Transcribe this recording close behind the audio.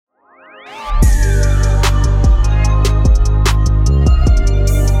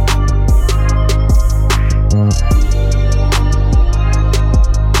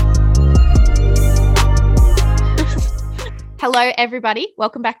Hello, everybody.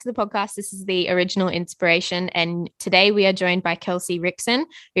 Welcome back to the podcast. This is the Original Inspiration. And today we are joined by Kelsey Rixon,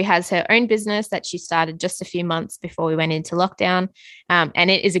 who has her own business that she started just a few months before we went into lockdown. And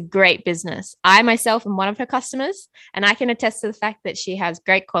it is a great business. I myself am one of her customers, and I can attest to the fact that she has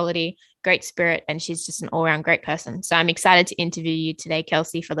great quality, great spirit, and she's just an all-around great person. So I'm excited to interview you today,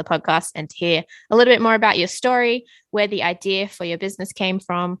 Kelsey, for the podcast and to hear a little bit more about your story, where the idea for your business came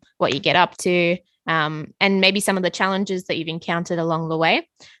from, what you get up to, and maybe some of the challenges that you've encountered along the way.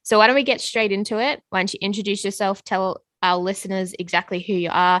 So why don't we get straight into it? Why don't you introduce yourself, tell our listeners exactly who you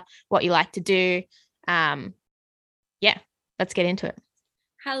are, what you like to do. Let's get into it.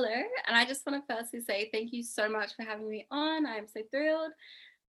 Hello, and I just want to firstly say thank you so much for having me on. I'm so thrilled.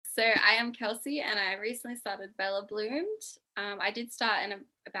 So I am Kelsey, and I recently started Bella Bloomed. I did start in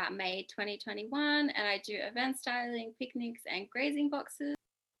about May 2021, and I do event styling, picnics, and grazing boxes.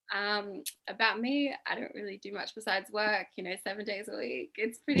 About me, I don't really do much besides work, 7 days a week.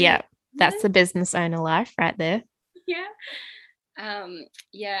 It's pretty. Yeah, that's the business owner life right there. Yeah.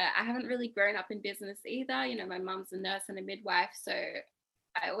 I haven't really grown up in business either. My mum's a nurse and a midwife, so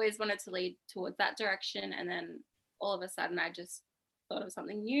I always wanted to lead towards that direction. And then all of a sudden I just thought of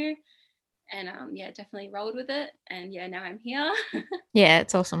something new and definitely rolled with it. And now I'm here. Yeah,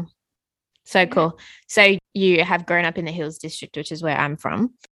 it's awesome. So cool. So you have grown up in the Hills District, which is where I'm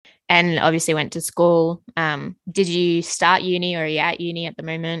from, and obviously went to school. Did you start uni, or are you at uni at the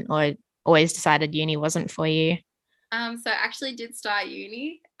moment, or always decided uni wasn't for you? So I actually did start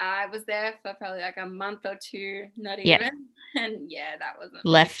uni. I was there for probably like a month or two, not even. And that wasn't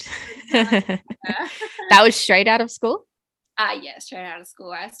left. That was straight out of school? Straight out of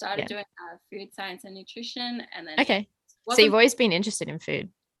school. I started doing food science and nutrition, and then okay. So you've always been interested in food?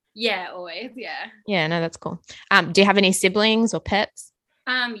 Yeah, always. Yeah, no, that's cool. Do you have any siblings or pets?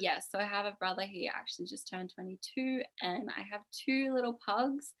 Yes. So I have a brother. He actually just turned 22, and I have two little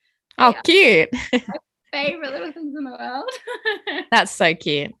pugs. Oh, cute. My favorite little things in the world. That's so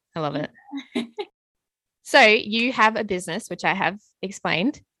cute. I love it. So you have a business, which I have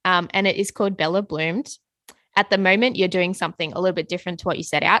explained, and it is called Bella Bloomed. At the moment, you're doing something a little bit different to what you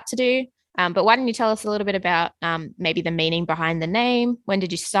set out to do. But why don't you tell us a little bit about maybe the meaning behind the name? When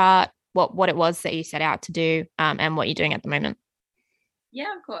did you start? What it was that you set out to do, and what you're doing at the moment?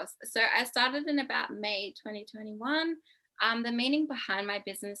 Yeah, of course. So I started in about May 2021. The meaning behind my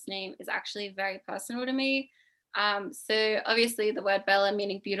business name is actually very personal to me. So obviously the word Bella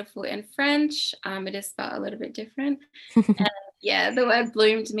meaning beautiful in French, it is spelled a little bit different. And the word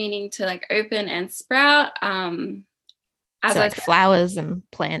bloomed meaning to like open and sprout. So like flowers and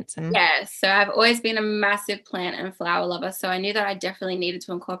plants. So I've always been a massive plant and flower lover. So I knew that I definitely needed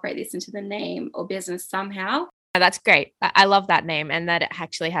to incorporate this into the name or business somehow. That's great. I love that name, and that it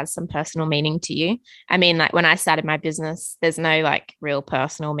actually has some personal meaning to you. I mean, like when I started my business, there's no like real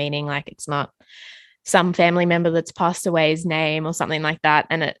personal meaning. Like it's not some family member that's passed away's name or something like that.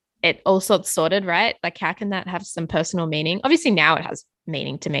 And it all sorted, right? Like how can that have some personal meaning? Obviously now it has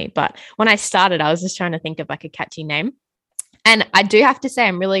meaning to me, but when I started, I was just trying to think of like a catchy name. And I do have to say,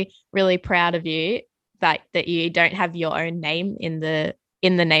 I'm really, really proud of you that you don't have your own name in the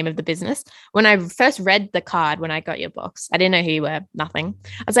name of the business. When I first read the card, when I got your box, I didn't know who you were, nothing.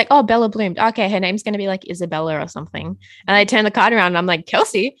 I was like, oh, Bella Bloomed. Okay, her name's going to be like Isabella or something. And I turned the card around and I'm like,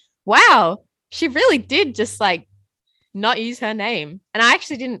 Kelsey, wow, she really did just like not use her name. And I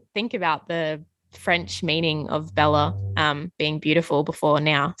actually didn't think about the French meaning of Bella being beautiful before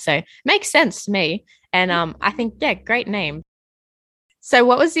now. So it makes sense to me. And I think, great name. So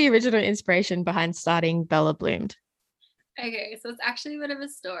what was the original inspiration behind starting Bella Bloomed? Okay, so it's actually a bit of a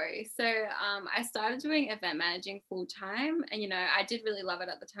story. So I started doing event managing full time, and I did really love it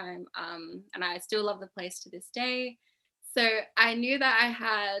at the time, and I still love the place to this day. So I knew that I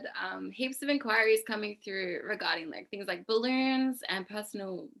had heaps of inquiries coming through regarding like things like balloons and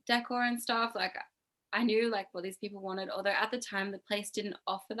personal decor and stuff. Like I knew like what these people wanted, although at the time the place didn't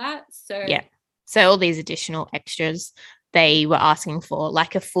offer that. So all these additional extras they were asking for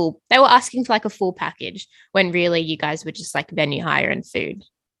like a full package when really you guys were just like venue hire and food.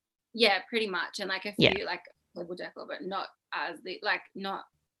 Yeah, pretty much. And like a few like table decor, but not not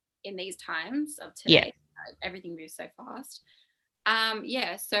in these times of today. Everything moves so fast.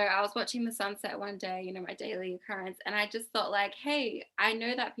 So I was watching the sunset one day, my daily occurrence, and I just thought like, hey, I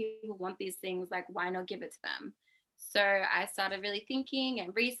know that people want these things, like why not give it to them? So I started really thinking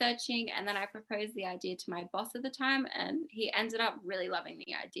and researching, and then I proposed the idea to my boss at the time, and he ended up really loving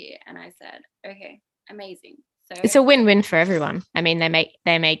the idea. And I said, okay, amazing. So it's a win-win for everyone. I mean,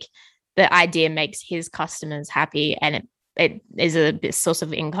 the idea makes his customers happy, and it is a source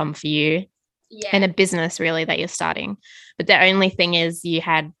of income for you. in a business really that you're starting. But the only thing is you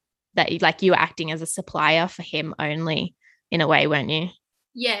had that, like, you were acting as a supplier for him only in a way, weren't you?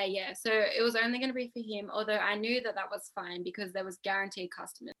 Yeah. So it was only going to be for him, although I knew that was fine because there was guaranteed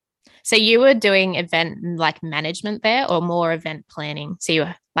customers. So you were doing event like management there, or more event planning? So you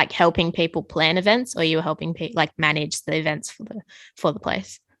were like helping people plan events, or you were helping people like manage the events for the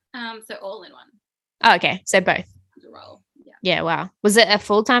place? So all in one. Oh, okay. So both. Role. Yeah. Yeah. Wow. Was it a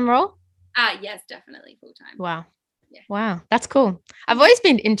full-time role? Yes, definitely full-time. Wow. Yeah. Wow. That's cool. I've always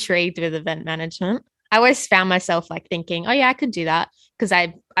been intrigued with event management. I always found myself like thinking, oh yeah, I could do that, because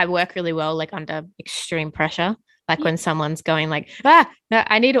I work really well like under extreme pressure. Like when someone's going like, no,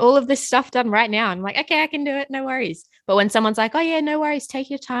 I need all of this stuff done right now. I'm like, okay, I can do it. No worries. But when someone's like, oh yeah, no worries, take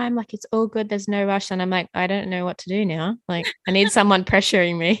your time. Like it's all good. There's no rush. And I'm like, I don't know what to do now. Like I need someone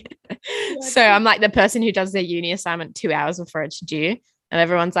pressuring me. So I'm like the person who does their uni assignment 2 hours before it's due. And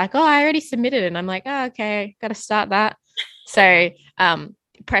everyone's like, oh, I already submitted it. And I'm like, oh, okay, got to start that. So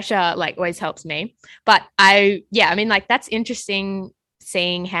pressure like always helps me. But I mean, like that's interesting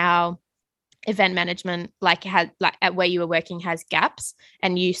seeing how event management like had like at where you were working has gaps,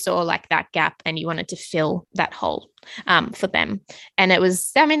 and you saw like that gap and you wanted to fill that hole for them. And it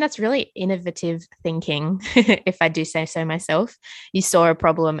was, I mean, that's really innovative thinking if I do say so myself. You saw a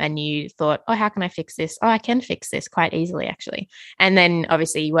problem and you thought, oh, how can I fix this? Oh, I can fix this quite easily actually. And then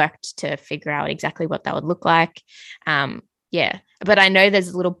obviously you worked to figure out exactly what that would look like. Yeah, but I know there's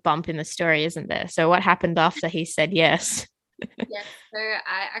a little bump in the story, isn't there? So what happened after he said yes? Yes, so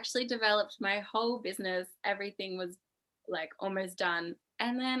I actually developed my whole business. Everything was like almost done,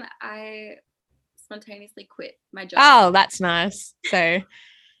 and then I spontaneously quit my job. Oh, that's nice. So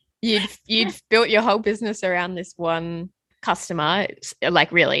you'd built your whole business around this one customer.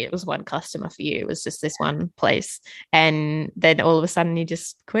 Like really, it was one customer for you. It was just this one place, and then all of a sudden you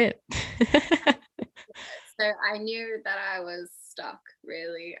just quit. So I knew that I was stuck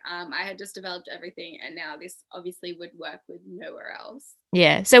really. I had just developed everything, and now this obviously would work with nowhere else.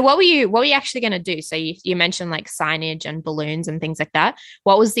 Yeah. So what were you actually going to do? So you mentioned like signage and balloons and things like that.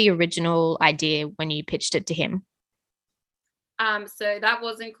 What was the original idea when you pitched it to him? So that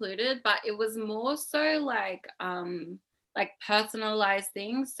was included, but it was more so like personalized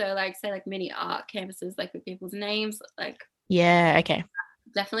things. So like say like mini art canvases like with people's names, like yeah, okay.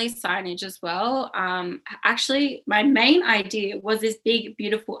 Definitely signage as well. Actually, my main idea was this big,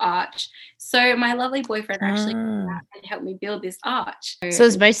 beautiful arch. So my lovely boyfriend actually came out and helped me build this arch. So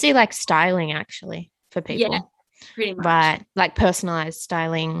it's mostly like styling actually for people. Yeah, pretty much. Right. Like personalized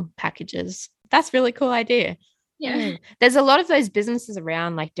styling packages. That's a really cool idea. Yeah. There's a lot of those businesses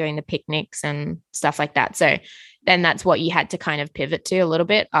around like doing the picnics and stuff like that. So then that's what you had to kind of pivot to a little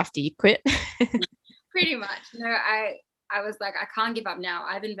bit after you quit. Pretty much. No, I was like, I can't give up now.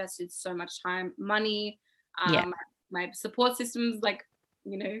 I've invested so much time, money, my support systems, like,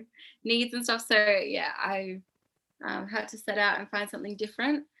 needs and stuff. So yeah, I had to set out and find something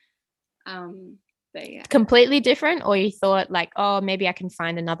different. But yeah. Completely different, or you thought like, oh, maybe I can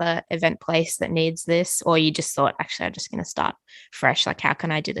find another event place that needs this, or you just thought, actually, I'm just going to start fresh. Like, how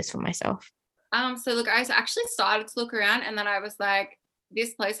can I do this for myself? So look, I actually started to look around, and then I was like,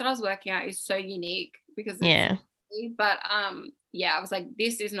 this place that I was working at is so unique because but I was like,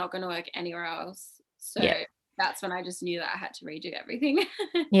 this is not going to work anywhere else. So that's when I just knew that I had to redo everything.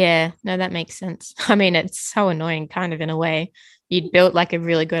 Yeah, no, that makes sense. I mean, it's so annoying kind of in a way. You'd built like a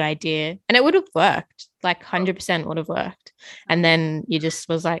really good idea and it would have worked, like 100% would have worked. And then you just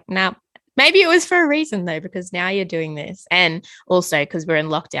was like, nah, maybe it was for a reason though, because now you're doing this. And also because we're in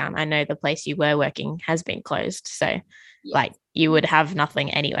lockdown, I know the place you were working has been closed. So like you would have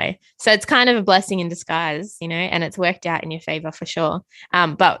nothing anyway. So it's kind of a blessing in disguise, and it's worked out in your favor for sure.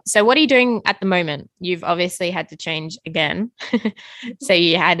 But so what are you doing at the moment? You've obviously had to change again. So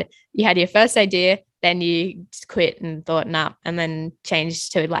you had your first idea, then you quit and thought, nah, and then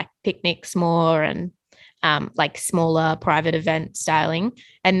changed to like picnics more and like smaller private event styling.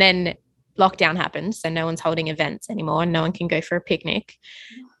 And then lockdown happened. So no one's holding events anymore and no one can go for a picnic.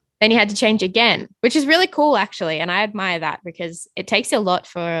 Then you had to change again, which is really cool, actually. And I admire that because it takes a lot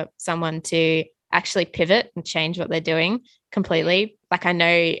for someone to actually pivot and change what they're doing completely. Like I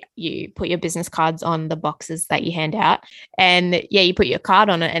know you put your business cards on the boxes that you hand out and you put your card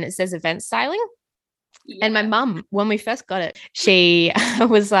on it and it says event styling. And my mum, when we first got it, she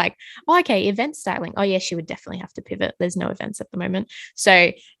was like, oh, okay, event styling. Oh, yeah, she would definitely have to pivot. There's no events at the moment.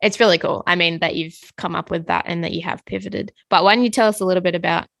 So it's really cool. I mean, that you've come up with that and that you have pivoted. But why don't you tell us a little bit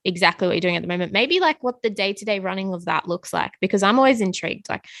about exactly what you're doing at the moment? Maybe like what the day-to-day running of that looks like, because I'm always intrigued.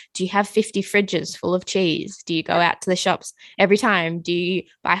 Like, do you have 50 fridges full of cheese? Do you go out to the shops every time? Do you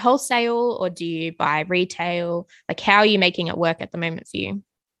buy wholesale or do you buy retail? Like, how are you making it work at the moment for you?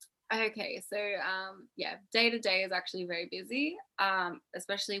 Okay, so day to day is actually very busy,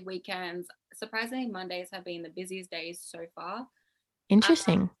 especially weekends. Surprisingly, Mondays have been the busiest days so far.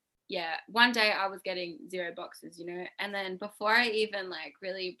 Interesting. One day I was getting 0 boxes, and then before I even like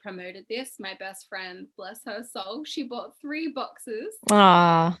really promoted this, my best friend, bless her soul, she bought 3 boxes.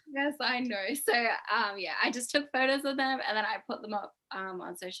 Ah, yes, I know. So I just took photos of them and then I put them up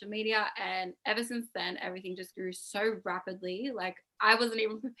on social media, and ever since then everything just grew so rapidly. Like I wasn't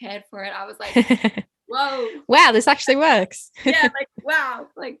even prepared for it. I was like, whoa, wow, this actually works. like wow,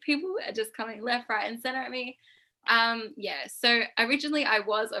 like people are just coming left, right, and center at me. So originally I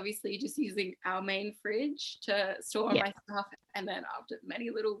was obviously just using our main fridge to store my stuff, and then after many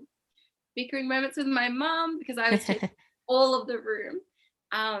little bickering moments with my mum, because I was taking all of the room,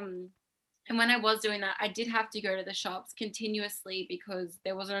 and when I was doing that, I did have to go to the shops continuously because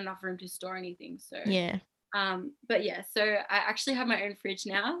there wasn't enough room to store anything. So so I actually have my own fridge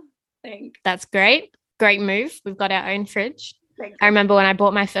now. That's great move. We've got our own fridge. I remember when I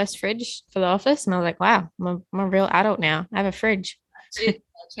bought my first fridge for the office and I was like, wow, I'm a real adult now. I have a fridge. It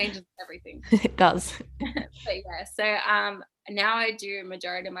changes everything. It does. So now I do a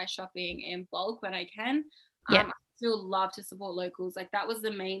majority of my shopping in bulk when I can. I still love to support locals. Like that was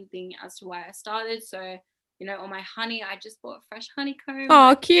the main thing as to why I started. So, all my honey, I just bought fresh honeycomb.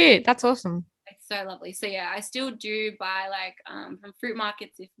 Oh, cute. That's awesome. It's so lovely. So I still do buy like from fruit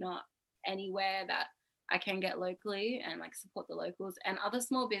markets, if not anywhere that I can get locally, and like support the locals and other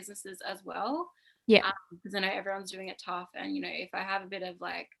small businesses as well. Because I know everyone's doing it tough, and if I have a bit of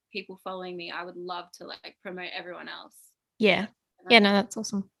like people following me, I would love to like promote everyone else. No, that's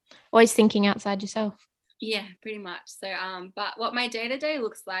awesome. Always thinking outside yourself. Yeah, pretty much. So but what my day-to-day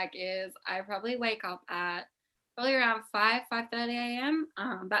looks like is I probably wake up at probably around 5:30 a.m.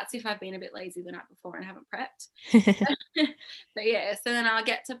 That's if I've been a bit lazy the night before and haven't prepped. So then I'll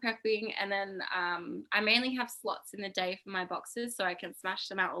get to prepping, and then I mainly have slots in the day for my boxes, so I can smash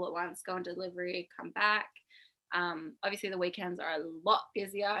them out all at once, go on delivery, come back. Obviously the weekends are a lot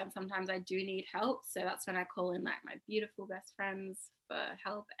busier, and sometimes I do need help, so that's when I call in like my beautiful best friends for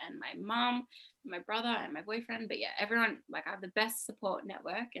help, and my mom, my brother, and my boyfriend. But everyone, like I have the best support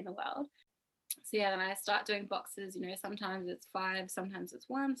network in the world. So then I start doing boxes, sometimes it's 5, sometimes it's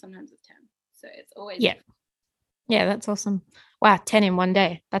 1, sometimes it's 10. So it's always that's awesome. Wow, 10 in one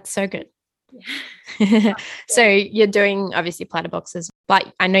day. That's so good. So you're doing obviously platter boxes,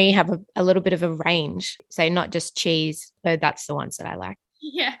 but I know you have a little bit of a range. So not just cheese, though that's the ones that I like.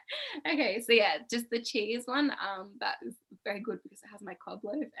 Yeah. Okay. So just the cheese one. That is very good because it has my cob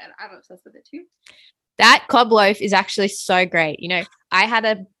loaf, and I'm obsessed with it too. That cob loaf is actually so great. I had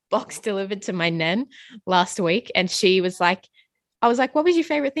a box delivered to my nan last week, and she was like, I was like, what was your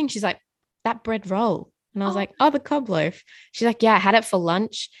favorite thing? She's like, that bread roll. And I was like, oh, the cob loaf. She's like, yeah, I had it for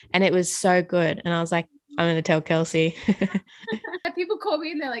lunch and it was so good. And I was like, I'm going to tell Kelsey. People call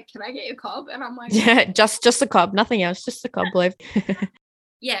me and they're like, can I get your cob? And I'm like, yeah, just the cob, nothing else, just the cob loaf.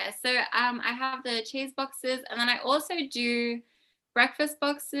 So I have the cheese boxes, and then I also do breakfast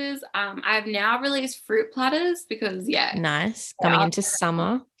boxes. I've now released fruit platters because nice, coming into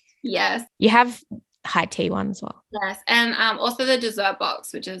summer. Yes, you have high tea one as well. Yes, and also the dessert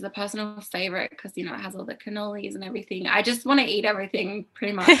box, which is a personal favorite because it has all the cannolis and everything. I just want to eat everything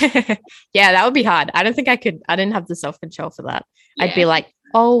pretty much. Yeah, that would be hard. I don't think I could. I didn't have the self-control for that. I'd be like,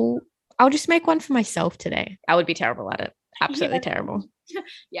 oh, I'll just make one for myself today. I would be terrible at it. Absolutely terrible.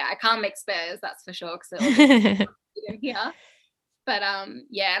 I can't make spares, that's for sure, because it'll in here. But and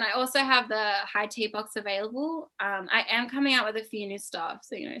I also have the high tea box available. I am coming out with a few new stuff,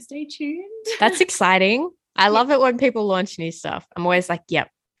 so stay tuned. That's exciting. I love it when people launch new stuff. I'm always like,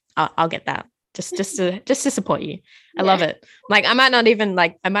 yep, I'll get that. Just to support you. I love it. Like I might not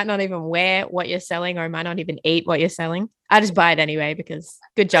even wear what you're selling, or I might not even eat what you're selling. I just buy it anyway because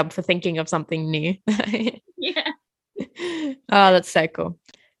good job for thinking of something new. Oh, that's so cool.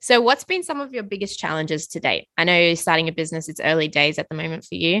 So what's been some of your biggest challenges to date? I know you're starting a business, it's early days at the moment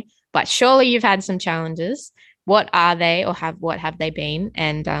for you, but surely you've had some challenges. What are they, or what have they been?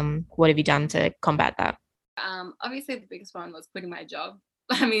 And what have you done to combat that? Obviously the biggest one was quitting my job.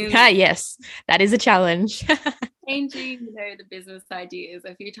 I mean, yes, that is a challenge. changing, the business ideas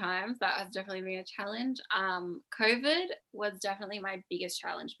a few times, that has definitely been a challenge. COVID was definitely my biggest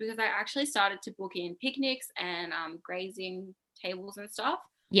challenge because I actually started to book in picnics and grazing tables and stuff.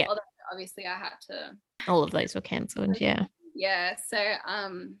 Yeah. Although obviously I had to. All of those were cancelled. Yeah. Yeah. So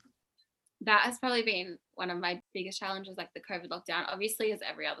that has probably been one of my biggest challenges, like the COVID lockdown, obviously, as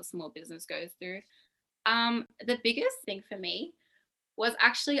every other small business goes through. The biggest thing for me was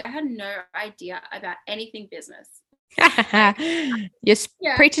actually I had no idea about anything business.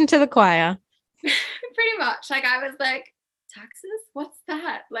 You're preaching to the choir. Pretty much. Like I was like, taxes? What's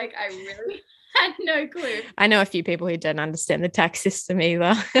that? Like I really had no clue. I know a few people who don't understand the tax system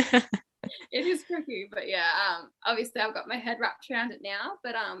either. It is tricky, but yeah, obviously I've got my head wrapped around it now,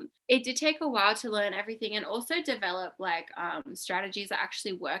 but it did take a while to learn everything and also develop like strategies that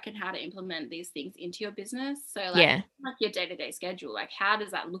actually work and how to implement these things into your business. So like your day-to-day schedule, like how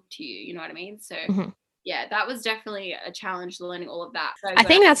does that look to you? You know what I mean? So yeah, that was definitely a challenge, learning all of that. So I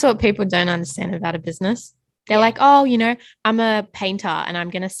think that's what people don't understand about a business. They're like, oh, I'm a painter and I'm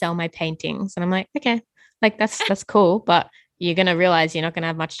going to sell my paintings. And I'm like, okay, like that's cool. But you're going to realize you're not going to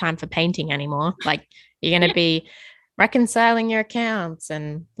have much time for painting anymore. Like you're going to be reconciling your accounts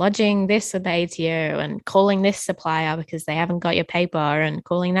and lodging this with the ATO and calling this supplier because they haven't got your paper and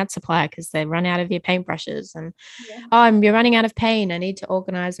calling that supplier because they run out of your paintbrushes and you're running out of paint. I need to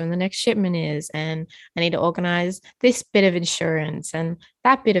organize when the next shipment is and I need to organize this bit of insurance and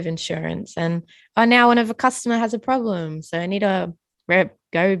that bit of insurance and now whenever a customer has a problem, so I need to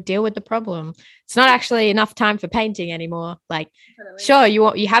go deal with the problem. It's not actually enough time for painting anymore. Like sure,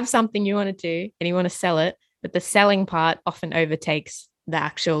 you have something you want to do and you want to sell it, but the selling part often overtakes the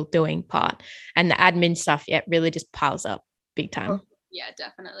actual doing part, and the admin stuff really just piles up big time. Yeah,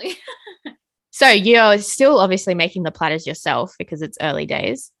 definitely. So you're still obviously making the platters yourself because it's early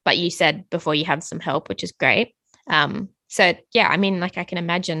days, but you said before you have some help, which is great. So yeah, I mean, like I can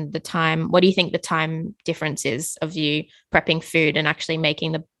imagine the time. What do you think the time difference is of you prepping food and actually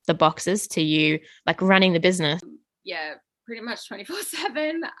making the boxes to you like running the business? Yeah, pretty much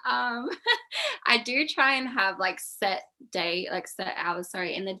 24/7. I do try and have like set hours,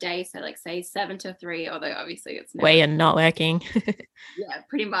 in the day. So like say 7 to 3, although obviously it's where you're not working. Yeah,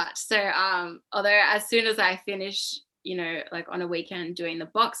 pretty much. So although as soon as I finish, like on a weekend doing the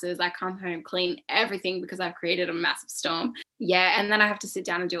boxes, I come home, clean everything because I've created a massive storm. Yeah. And then I have to sit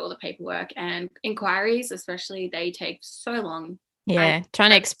down and do all the paperwork and inquiries, especially they take so long. Yeah. Trying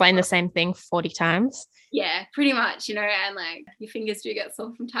to explain the same thing 40 times. Yeah, pretty much, and like your fingers do get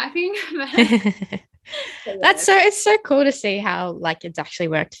sore from typing. It's so cool to see how like it's actually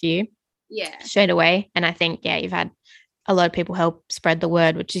worked for you. Yeah. Straight away. And I think, you've had a lot of people help spread the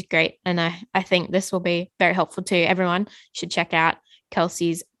word, which is great. And I think this will be very helpful to everyone. You should check out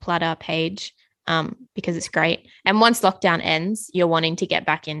Kelsey's platter page because it's great. And once lockdown ends, you're wanting to get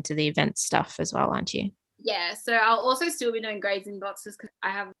back into the event stuff as well, aren't you? Yeah. So I'll also still be doing grazing boxes because I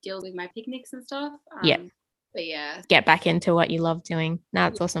have deals with my picnics and stuff. But yeah. Get back into what you love doing. No,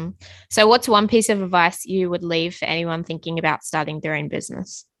 it's awesome. So what's one piece of advice you would leave for anyone thinking about starting their own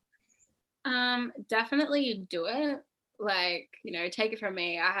business? Definitely do it. Like, take it from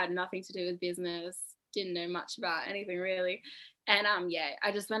me. I had nothing to do with business, didn't know much about anything really. And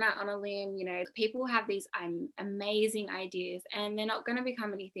I just went out on a limb. People have these amazing ideas and they're not going to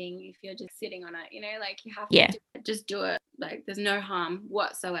become anything if you're just sitting on it, like you have to just do it. Like there's no harm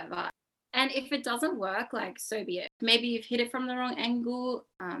whatsoever. And if it doesn't work, like so be it. Maybe you've hit it from the wrong angle.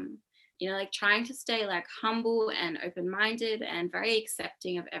 Like trying to stay like humble and open-minded and very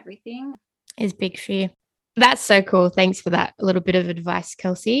accepting of everything is big for you. That's so cool. Thanks for that little bit of advice,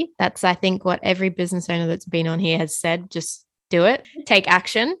 Kelsey. That's, I think, what every business owner that's been on here has said. Just do it. Take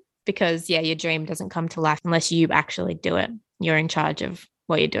action because, your dream doesn't come to life unless you actually do it. You're in charge of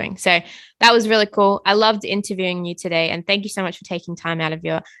what you're doing. So that was really cool. I loved interviewing you today. And thank you so much for taking time out of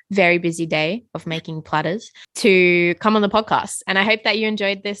your very busy day of making platters to come on the podcast. And I hope that you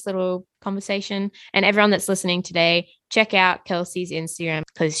enjoyed this little conversation. And everyone that's listening today, check out Kelsey's Instagram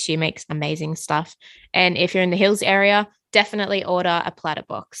because she makes amazing stuff. And if you're in the Hills area, definitely order a platter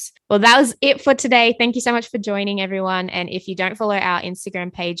box. Well, that was it for today. Thank you so much for joining, everyone. And if you don't follow our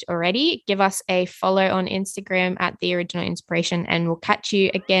Instagram page already, give us a follow on Instagram at The Original Inspiration, and we'll catch you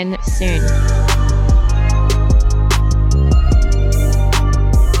again soon.